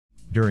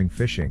During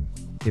fishing,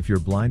 if you're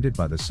blinded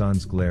by the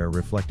sun's glare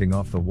reflecting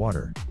off the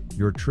water,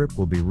 your trip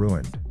will be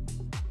ruined.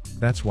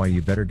 That's why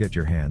you better get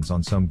your hands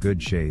on some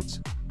good shades.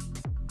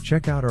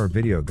 Check out our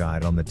video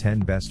guide on the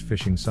 10 best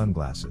fishing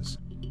sunglasses.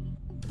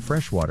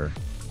 Freshwater,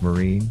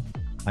 marine,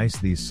 ice.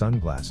 These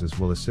sunglasses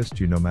will assist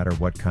you no matter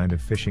what kind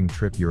of fishing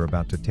trip you're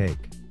about to take.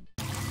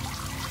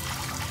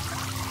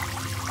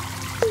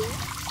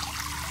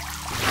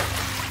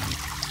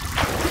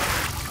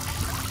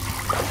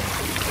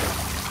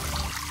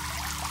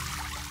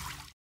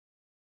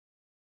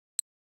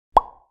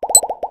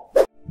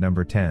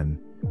 Number 10.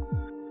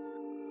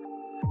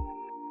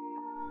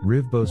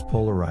 Rivbo's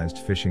Polarized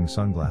Fishing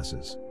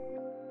Sunglasses.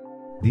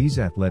 These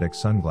athletic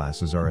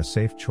sunglasses are a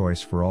safe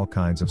choice for all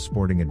kinds of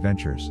sporting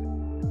adventures.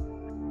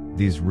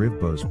 These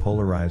Rivbo's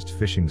Polarized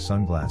Fishing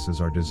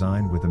Sunglasses are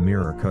designed with a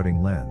mirror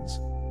coating lens.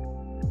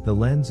 The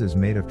lens is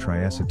made of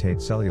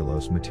triacetate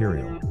cellulose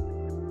material.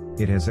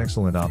 It has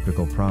excellent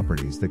optical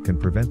properties that can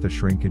prevent the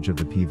shrinkage of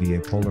the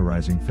PVA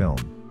polarizing film.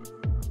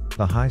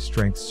 The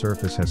high-strength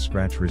surface has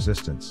scratch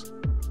resistance.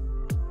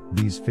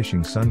 These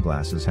fishing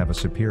sunglasses have a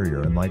superior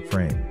and light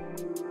frame.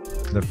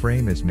 The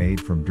frame is made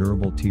from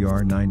durable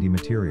TR90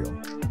 material.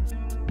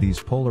 These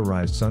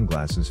polarized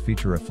sunglasses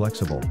feature a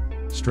flexible,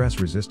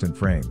 stress-resistant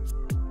frame.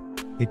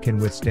 It can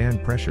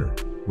withstand pressure,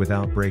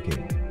 without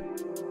breaking.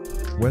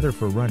 Whether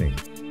for running,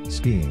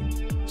 skiing,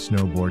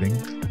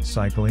 snowboarding,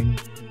 cycling,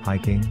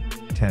 hiking,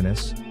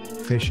 tennis,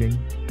 fishing,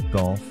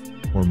 golf,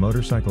 or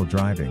motorcycle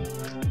driving,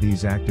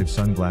 these active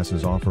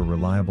sunglasses offer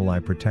reliable eye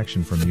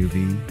protection from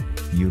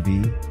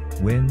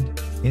UV,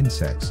 wind,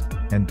 insects,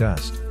 and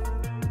dust.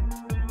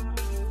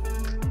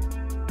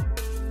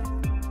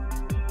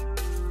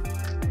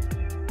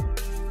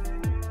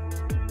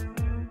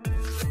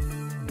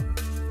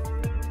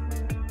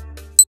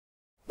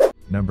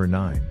 Number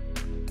 9.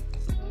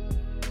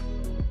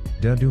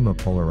 Duduma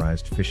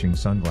Polarized Fishing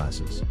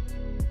Sunglasses,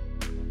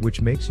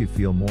 which makes you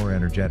feel more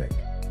energetic.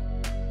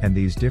 And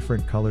these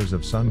different colors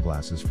of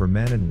sunglasses for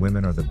men and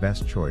women are the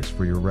best choice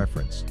for your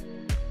reference.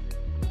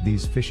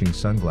 These fishing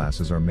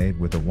sunglasses are made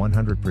with a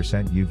 100%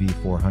 UV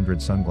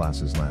 400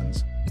 sunglasses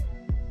lens.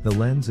 The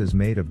lens is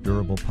made of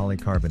durable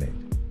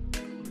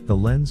polycarbonate. The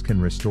lens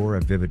can restore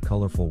a vivid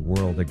colorful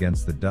world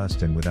against the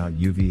dust and without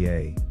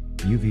UVA,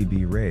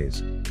 UVB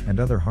rays, and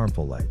other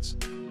harmful lights.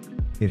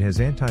 It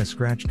has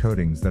anti-scratch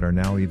coatings that are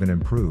now even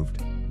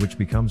improved, which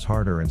becomes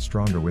harder and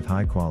stronger with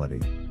high quality.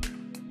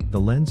 The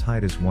lens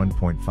height is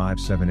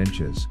 1.57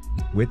 inches,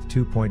 width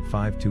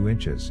 2.52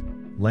 inches,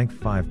 length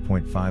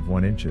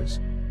 5.51 inches,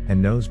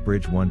 and nose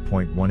bridge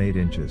 1.18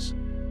 inches.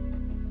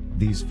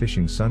 These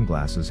fishing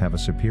sunglasses have a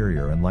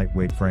superior and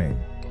lightweight frame.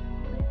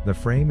 The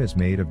frame is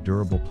made of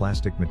durable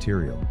plastic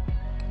material.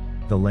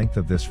 The length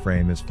of this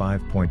frame is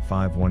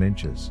 5.51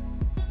 inches.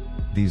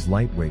 These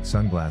lightweight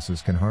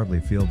sunglasses can hardly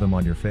feel them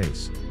on your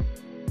face.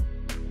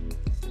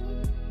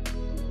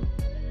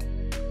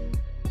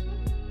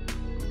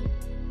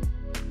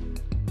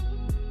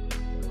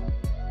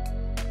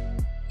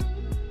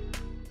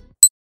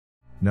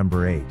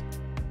 Number 8.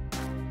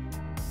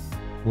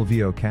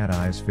 Wilvio Cat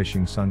Eyes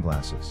Fishing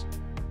Sunglasses.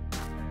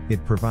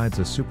 It provides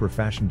a super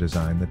fashion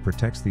design that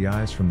protects the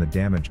eyes from the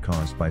damage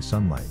caused by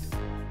sunlight.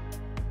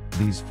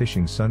 These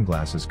fishing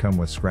sunglasses come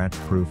with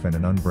scratch-proof and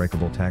an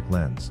unbreakable tack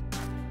lens,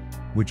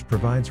 which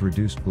provides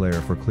reduced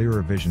glare for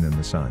clearer vision in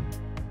the sun.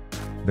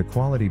 The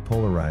quality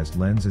polarized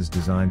lens is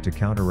designed to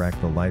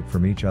counteract the light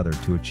from each other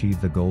to achieve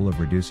the goal of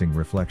reducing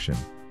reflection.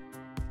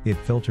 It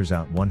filters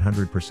out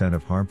 100%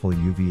 of harmful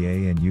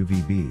UVA and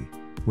UVB,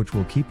 which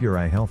will keep your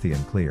eye healthy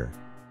and clear.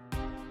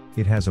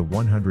 It has a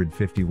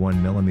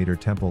 151mm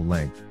temple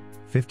length,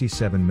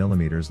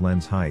 57mm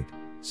lens height,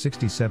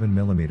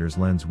 67mm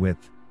lens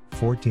width,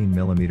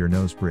 14mm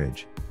nose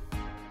bridge.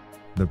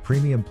 The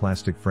premium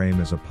plastic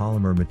frame is a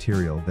polymer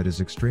material that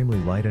is extremely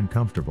light and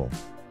comfortable.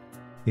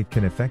 It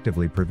can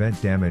effectively prevent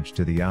damage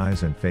to the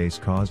eyes and face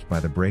caused by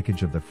the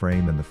breakage of the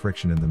frame and the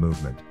friction in the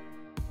movement.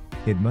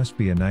 It must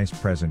be a nice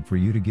present for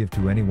you to give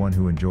to anyone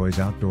who enjoys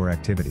outdoor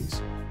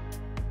activities.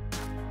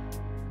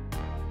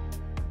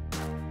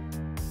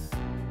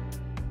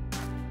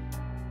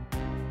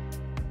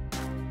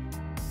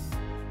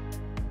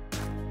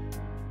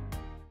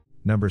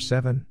 Number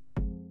 7.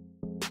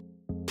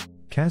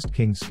 Cast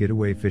King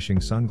Skidaway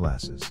Fishing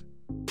Sunglasses.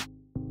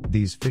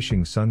 These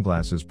fishing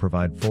sunglasses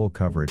provide full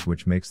coverage,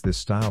 which makes this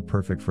style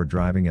perfect for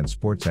driving and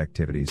sports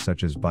activities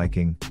such as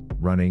biking,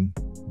 running,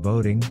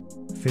 boating,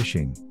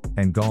 fishing,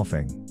 and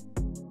golfing.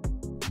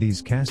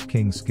 These Cast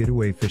King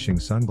Skidaway Fishing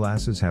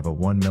Sunglasses have a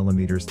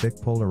 1mm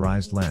thick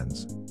polarized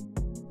lens.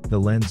 The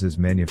lens is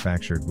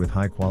manufactured with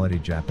high-quality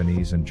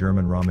Japanese and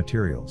German raw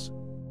materials.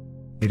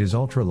 It is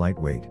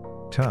ultra-lightweight,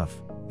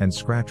 tough, and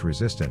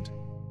scratch-resistant.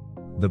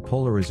 The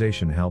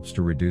polarization helps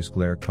to reduce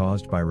glare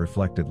caused by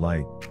reflected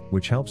light,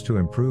 which helps to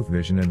improve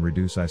vision and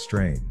reduce eye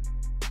strain.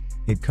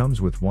 It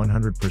comes with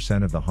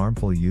 100% of the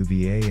harmful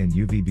UVA and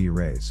UVB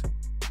rays.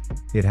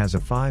 It has a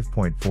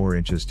 5.4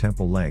 inches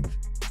temple length,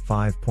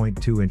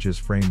 5.2 inches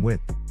frame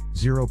width,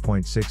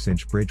 0.6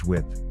 inch bridge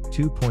width,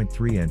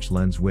 2.3-inch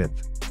lens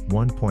width,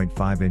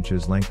 1.5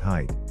 inches length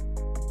height.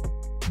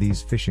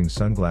 These fishing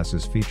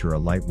sunglasses feature a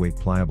lightweight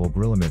pliable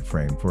grillamid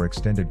frame for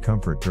extended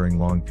comfort during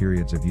long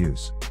periods of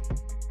use.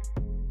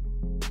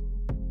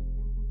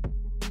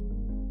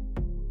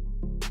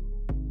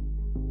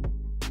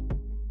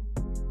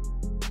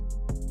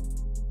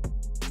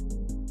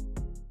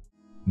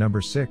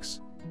 Number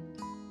 6.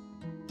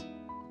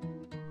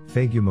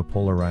 Faguma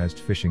Polarized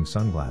Fishing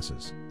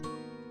Sunglasses.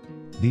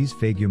 These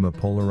Faguma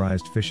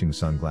Polarized Fishing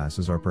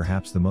Sunglasses are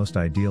perhaps the most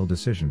ideal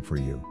decision for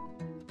you.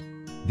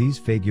 These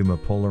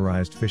Faguma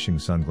Polarized Fishing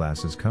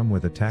Sunglasses come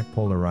with a TAC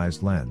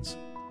polarized lens.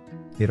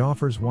 It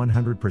offers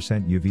 100%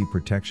 UV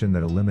protection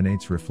that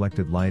eliminates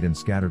reflected light and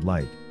scattered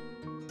light.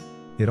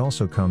 It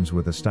also comes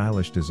with a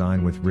stylish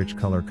design with rich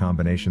color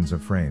combinations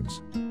of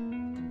frames.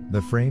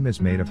 The frame is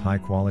made of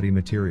high-quality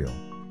material.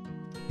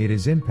 It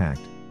is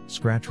impact,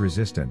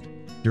 scratch-resistant,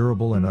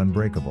 durable and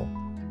unbreakable.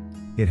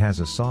 It has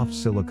a soft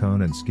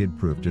silicone and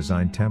skid-proof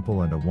design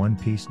temple and a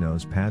one-piece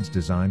nose pads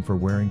designed for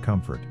wearing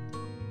comfort.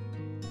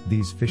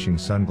 These fishing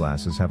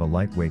sunglasses have a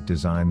lightweight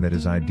design that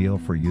is ideal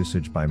for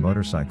usage by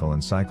motorcycle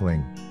and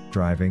cycling,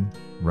 driving,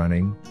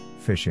 running,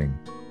 fishing,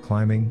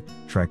 climbing,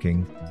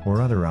 trekking,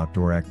 or other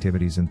outdoor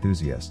activities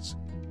enthusiasts.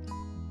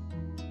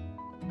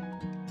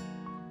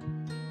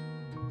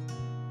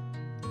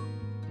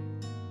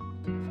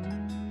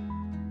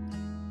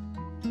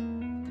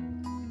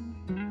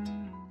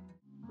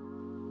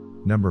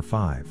 Number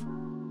 5.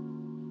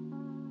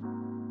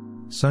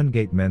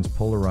 Sungate Men's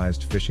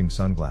Polarized Fishing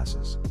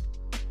Sunglasses.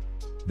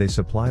 They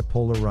supply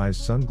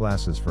polarized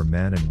sunglasses for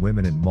men and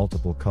women in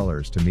multiple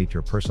colors to meet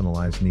your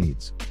personalized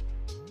needs.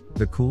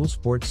 The cool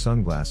sports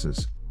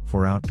sunglasses,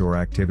 for outdoor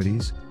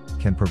activities,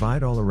 can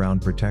provide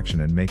all-around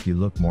protection and make you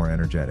look more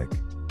energetic.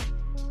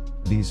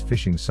 These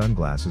fishing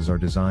sunglasses are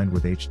designed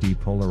with HD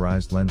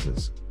polarized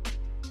lenses.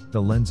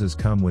 The lenses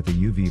come with a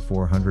UV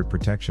 400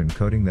 protection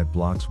coating that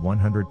blocks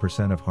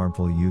 100% of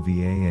harmful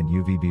UVA and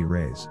UVB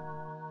rays.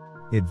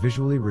 It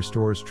visually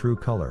restores true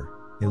color,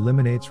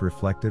 eliminates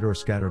reflected or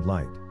scattered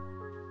light.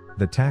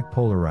 The TAC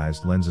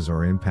polarized lenses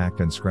are impact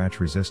and scratch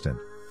resistant,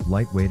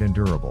 lightweight and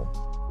durable.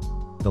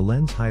 The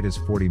lens height is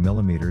 40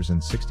 mm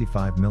and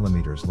 65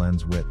 mm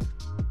lens width.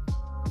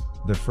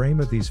 The frame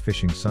of these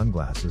fishing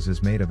sunglasses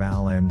is made of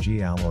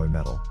AlMG alloy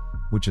metal,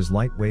 which is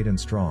lightweight and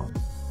strong.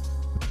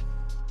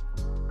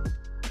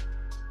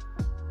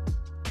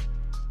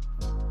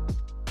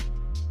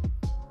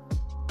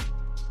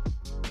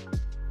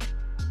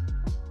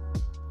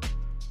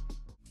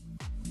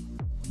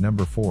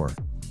 Number 4.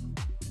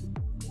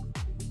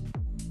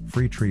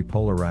 Free Tree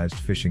Polarized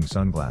Fishing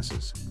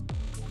Sunglasses.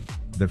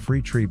 The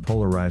Free Tree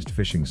Polarized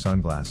Fishing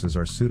Sunglasses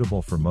are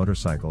suitable for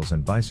motorcycles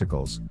and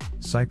bicycles,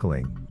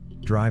 cycling,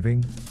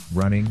 driving,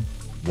 running,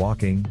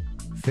 walking,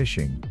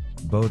 fishing,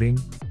 boating,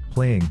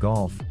 playing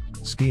golf,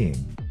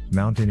 skiing,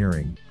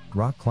 mountaineering,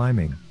 rock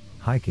climbing,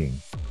 hiking,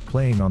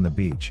 playing on the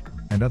beach,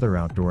 and other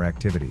outdoor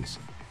activities.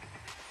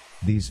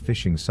 These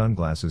fishing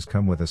sunglasses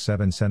come with a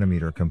 7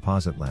 cm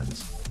composite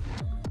lens.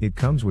 It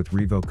comes with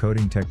Revo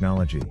coating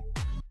technology.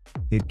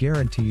 It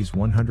guarantees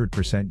 100%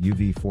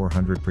 UV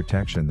 400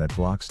 protection that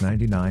blocks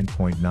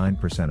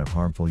 99.9% of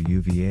harmful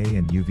UVA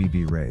and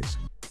UVB rays.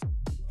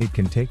 It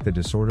can take the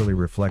disorderly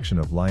reflection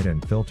of light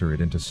and filter it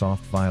into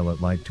soft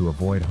violet light to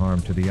avoid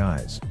harm to the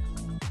eyes.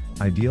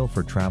 Ideal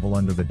for travel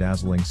under the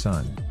dazzling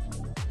sun.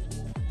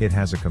 It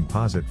has a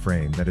composite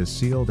frame that is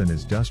sealed and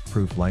is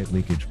dust-proof, light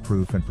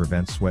leakage-proof, and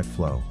prevents sweat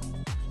flow.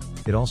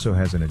 It also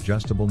has an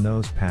adjustable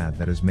nose pad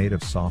that is made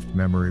of soft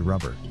memory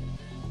rubber.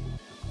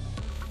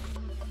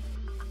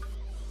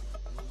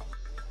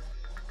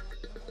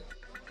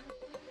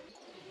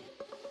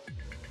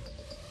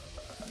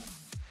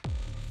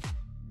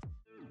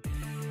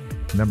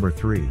 Number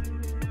 3.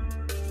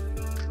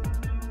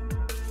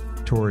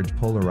 Torage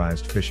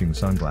Polarized Fishing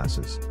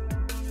Sunglasses.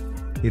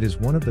 It is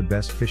one of the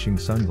best fishing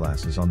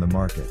sunglasses on the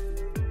market.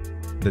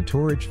 The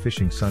Torage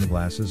fishing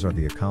sunglasses are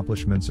the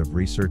accomplishments of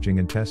researching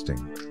and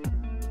testing.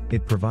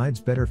 It provides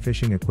better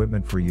fishing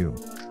equipment for you.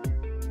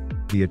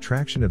 The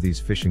attraction of these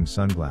fishing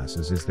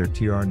sunglasses is their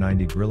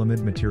TR90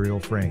 grillamid material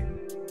frame.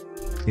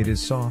 It is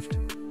soft,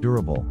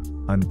 durable,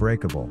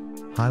 unbreakable,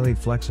 highly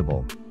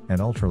flexible, and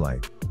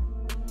ultralight.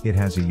 It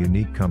has a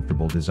unique,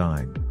 comfortable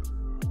design.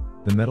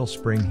 The metal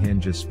spring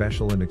hinge is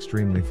special and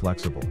extremely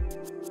flexible.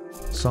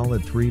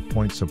 Solid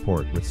 3-point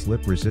support with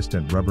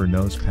slip-resistant rubber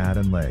nose pad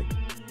and leg.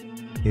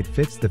 It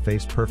fits the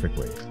face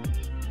perfectly.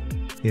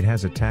 It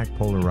has a TAC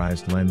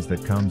polarized lens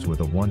that comes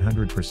with a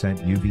 100%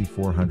 UV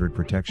 400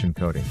 protection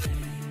coating.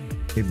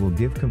 It will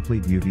give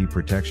complete UV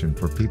protection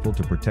for people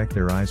to protect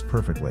their eyes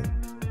perfectly.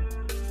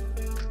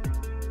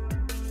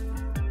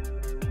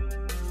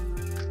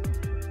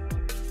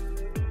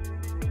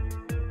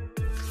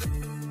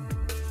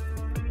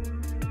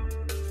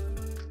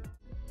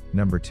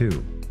 Number 2.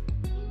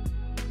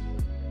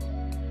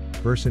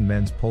 Burson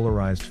Men's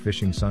Polarized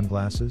Fishing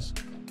Sunglasses.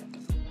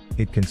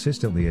 It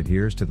consistently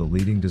adheres to the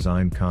leading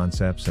design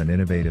concepts and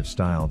innovative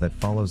style that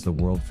follows the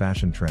world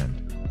fashion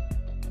trend.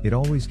 It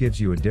always gives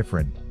you a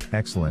different,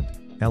 excellent,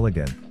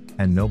 elegant,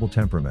 and noble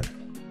temperament.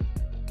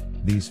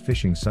 These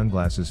fishing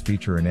sunglasses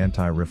feature an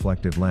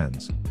anti-reflective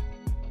lens.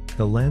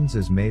 The lens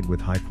is made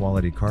with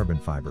high-quality carbon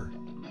fiber.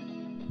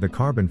 The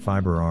carbon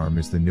fiber arm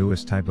is the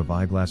newest type of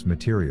eyeglass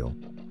material,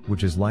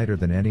 which is lighter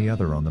than any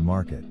other on the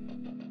market.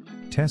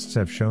 Tests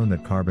have shown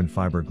that carbon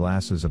fiber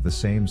glasses of the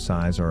same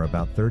size are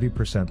about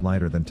 30%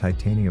 lighter than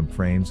titanium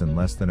frames and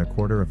less than a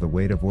quarter of the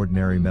weight of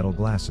ordinary metal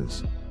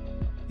glasses.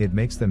 It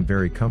makes them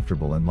very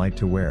comfortable and light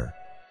to wear.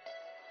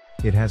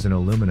 It has an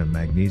aluminum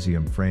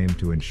magnesium frame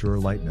to ensure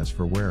lightness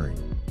for wearing.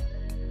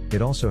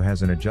 It also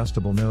has an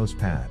adjustable nose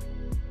pad.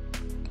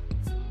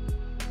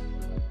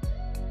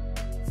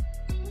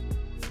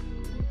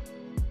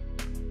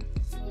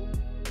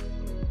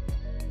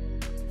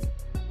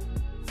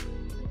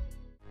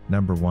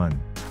 Number 1.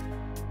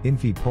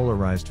 Infi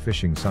Polarized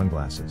Fishing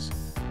Sunglasses.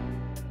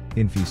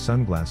 Infi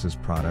sunglasses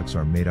products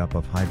are made up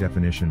of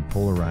high-definition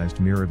polarized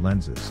mirrored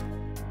lenses.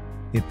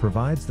 It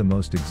provides the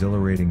most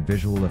exhilarating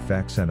visual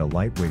effects and a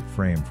lightweight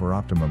frame for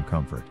optimum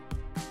comfort.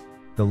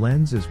 The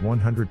lens is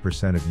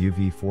 100% of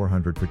UV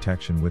 400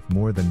 protection with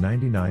more than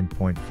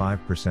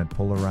 99.5%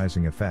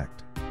 polarizing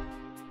effect.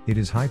 It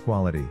is high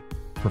quality,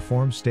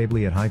 performs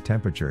stably at high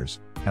temperatures,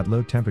 at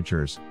low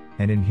temperatures,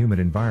 and in humid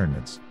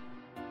environments.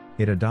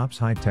 It adopts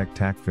high-tech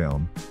tack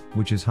film,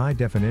 which is high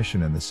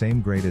definition and the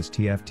same grade as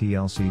TFT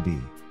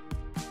LCD.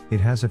 It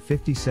has a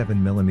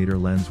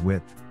 57mm lens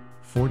width,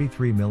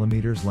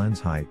 43mm lens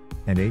height,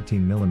 and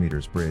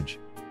 18mm bridge.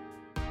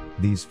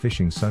 These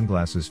fishing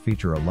sunglasses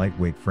feature a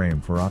lightweight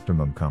frame for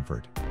optimum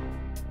comfort.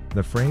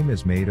 The frame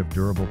is made of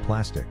durable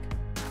plastic.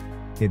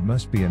 It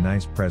must be a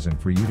nice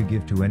present for you to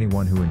give to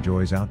anyone who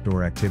enjoys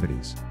outdoor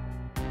activities.